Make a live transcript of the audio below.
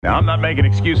Now, I'm not making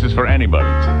excuses for anybody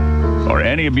or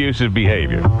any abusive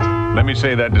behavior. Let me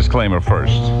say that disclaimer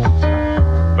first.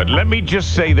 But let me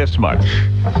just say this much.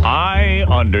 I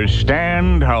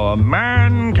understand how a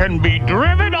man can be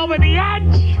driven over the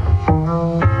edge.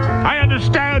 I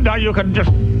understand how you can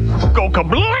just go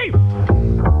kablooey.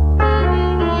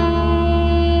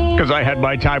 Because I had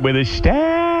my time with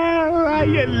Estelle. Are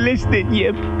you listening,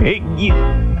 you pig?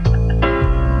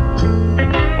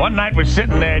 One night we're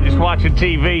sitting there just watching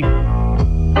TV.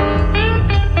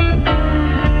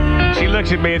 She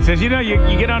looks at me and says, you know, you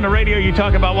get on the radio, you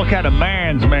talk about what kind of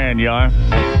man's man you are.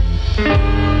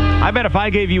 I bet if I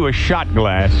gave you a shot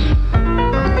glass,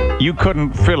 you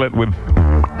couldn't fill it with...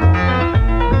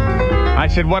 I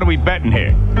said, what are we betting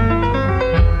here?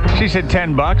 She said,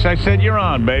 $10. I said, you're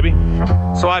on, baby.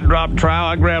 So I dropped trow.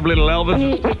 I grabbed little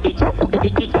Elvis.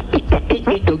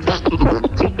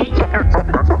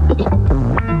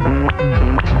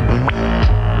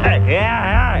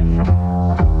 Yeah.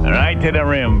 Right to the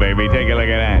rim, baby. Take a look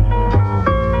at that.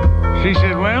 She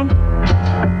said, well,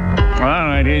 all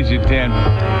right, here's your 10.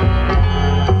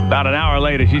 About an hour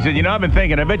later, she said, you know, I've been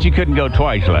thinking, I bet you couldn't go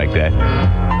twice like that.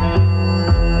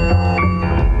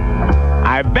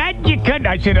 I bet you could.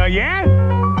 I said, oh, yeah?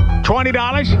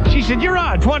 $20? She said, you're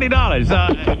on, $20.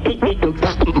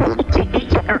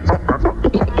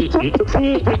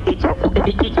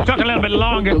 Took a little bit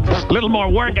longer, a little more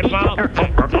work involved.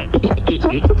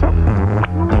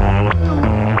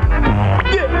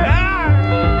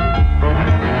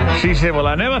 She said, well,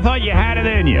 I never thought you had it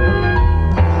in you.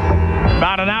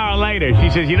 About an hour later, she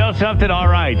says, you know something? All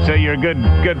right, so you're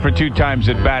good for 2 times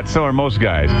at bat. So are most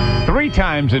guys. 3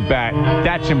 times at bat,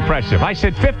 that's impressive. I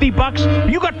said,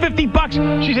 $50? You got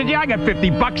 $50? She said, yeah, I got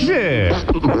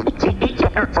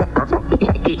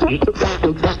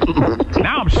 $50.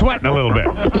 Now I'm sweating a little bit.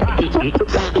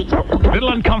 A little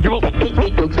uncomfortable.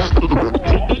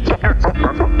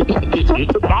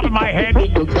 Bobbing my head.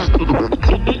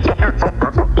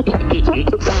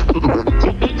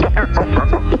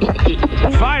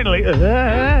 Finally,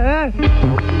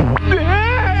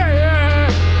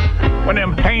 one of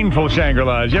them painful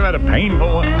Shangri-Las. You ever had a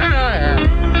painful one?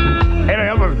 And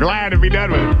I was glad to be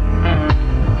done with it.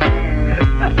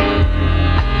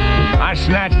 I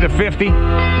snatched a 50.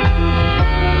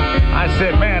 I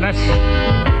said, man, I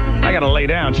gotta lay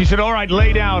down. She said, all right,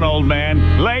 lay down, old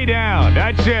man. Lay down.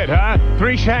 That's it, huh?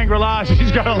 3 Shangri-Las.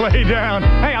 She's gotta lay down.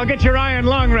 Hey, I'll get your iron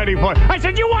lung ready for you. I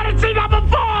said, you want to see number 4?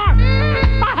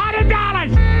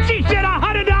 $100. She said,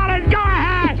 $100. Go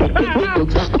ahead.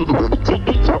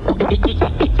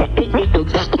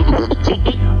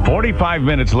 45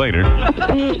 minutes later.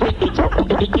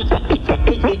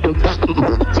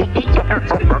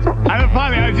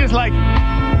 I was just like,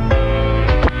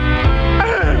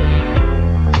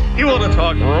 you want to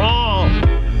talk wrong.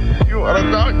 You want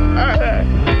to talk.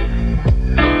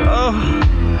 Oh,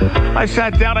 I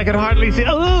sat down. I could hardly see.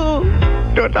 Oh,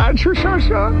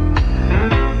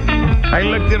 I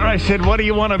looked at her. I said, what do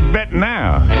you want to bet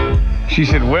now? She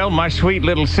said, well, my sweet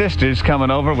little sister's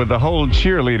coming over with the whole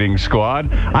cheerleading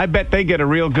squad. I bet they get a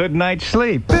real good night's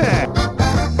sleep.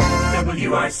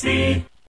 WRC.